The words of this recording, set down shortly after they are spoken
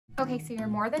Okay, so you're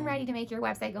more than ready to make your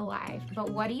website go live, but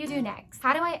what do you do next?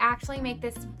 How do I actually make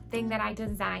this thing that I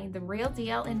designed the real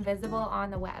deal and visible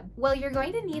on the web? Well, you're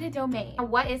going to need a domain.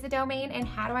 What is a domain and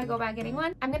how do I go about getting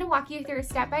one? I'm going to walk you through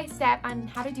step by step on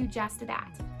how to do just that.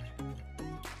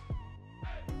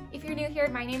 If you're new here,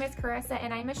 my name is Carissa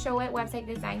and I'm a Showit website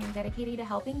designer dedicated to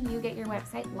helping you get your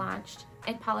website launched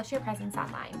and polish your presence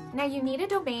online. Now you need a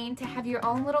domain to have your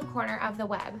own little corner of the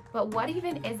web, but what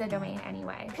even is a domain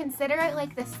anyway? Consider it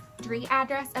like the street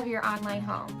address of your online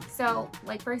home. So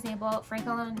like for example,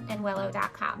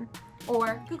 franklinandwillow.com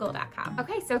or google.com.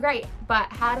 Okay, so great, but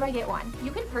how do I get one?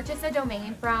 You can purchase a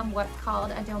domain from what's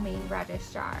called a domain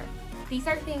registrar. These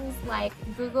are things like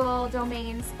Google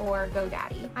domains or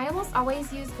GoDaddy. I almost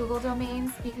always use Google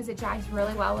domains because it jives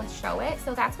really well with Showit,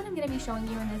 so that's what I'm going to be showing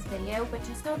you in this video, but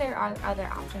just know there are other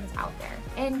options out there.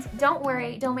 And don't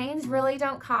worry, domains really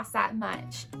don't cost that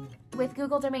much. With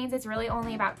Google domains, it's really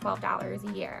only about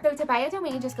 $12 a year. So to buy a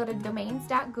domain, just go to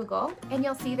domains.google and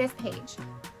you'll see this page.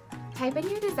 Type in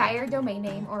your desired domain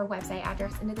name or website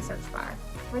address into the search bar.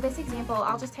 For this example,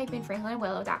 I'll just type in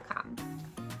franklinandwillow.com.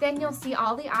 Then you'll see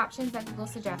all the options that Google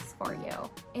suggests for you.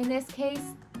 In this case,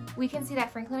 we can see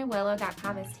that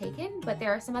franklinandwillow.com is taken, but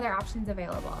there are some other options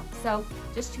available. So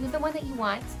just choose the one that you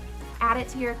want, add it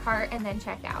to your cart, and then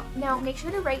check out. Now make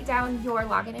sure to write down your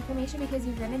login information because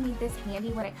you're gonna need this handy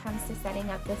when it comes to setting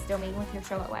up this domain with your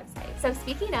Showit website. So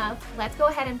speaking of, let's go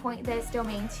ahead and point this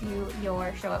domain to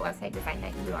your Showit website design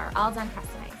that you are all done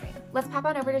customizing. Let's pop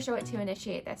on over to Showit to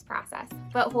initiate this process.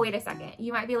 But wait a second,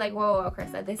 you might be like, whoa,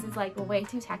 Carissa, this is like way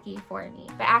too techy for me.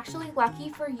 But actually, lucky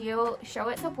for you,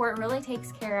 Showit support really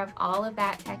takes care of all of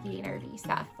that techy, nerdy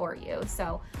stuff for you.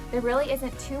 So there really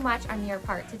isn't too much on your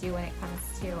part to do when it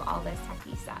comes to all this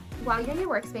techy stuff. While you're in your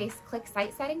workspace, click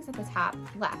Site Settings at the top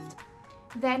left.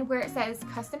 Then where it says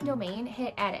Custom Domain,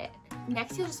 hit Edit.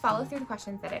 Next, you'll just follow through the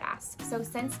questions that it asks. So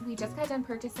since we just got done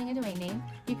purchasing a domain name,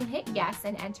 you can hit yes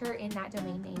and enter in that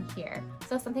domain name here.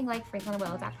 So something like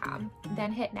franklinandwillow.com,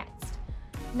 then hit next.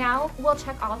 Now we'll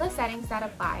check all the settings that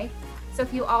apply. So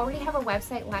if you already have a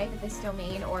website live at this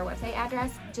domain or website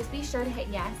address, just be sure to hit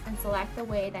yes and select the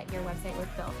way that your website was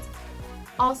built.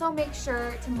 Also make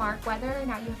sure to mark whether or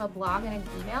not you have a blog and an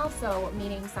email, so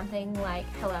meaning something like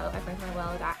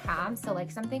hello@franklinandwillow.com, so like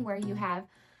something where you have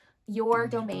your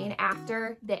domain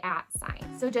after the @ sign.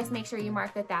 So just make sure you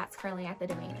mark that that's currently at the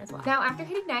domain as well. Now after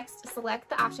hitting next, select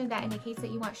the option that indicates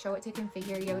that you want Showit to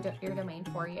configure your domain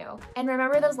for you. And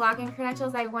remember those login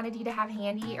credentials I wanted you to have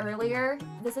handy earlier?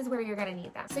 This is where you're gonna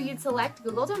need them. So you'd select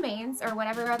Google Domains or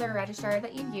whatever other registrar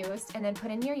that you've used and then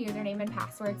put in your username and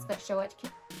passwords that Showit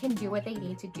can do what they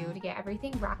need to do to get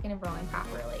everything rocking and rolling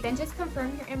properly. Then just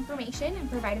confirm your information and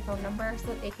provide a phone number so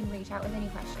that they can reach out with any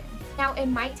questions. Now it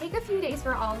might take a few days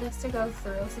for all of this to go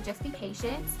through, so just be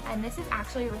patient. And this is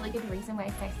actually a really good reason why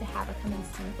it's nice to have a coming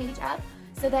soon page up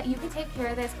so that you can take care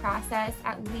of this process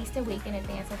at least a week in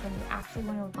advance of when you actually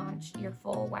want to launch your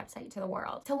full website to the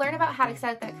world. To learn about how to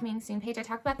set up that coming soon page, I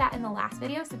talked about that in the last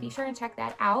video, so be sure to check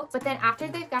that out. But then after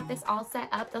they've got this all set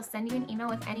up, they'll send you an email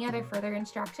with any other further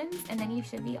instructions, and then you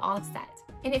should be all set.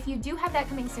 And if you do have that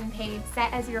coming soon page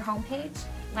set as your home page,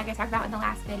 like I talked about in the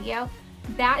last video,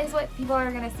 that is what people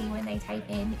are going to see when they type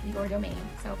in your domain,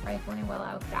 so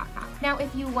franklinandwillow.com. Now,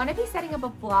 if you want to be setting up a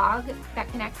blog that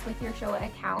connects with your Showit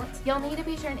account, you'll need to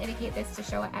be sure and indicate this to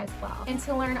Showit as well. And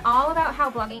to learn all about how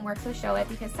blogging works with Showit,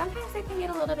 because sometimes it can get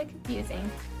a little bit confusing,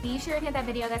 be sure and hit that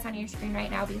video that's on your screen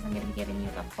right now because I'm going to be giving you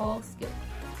the full scoop.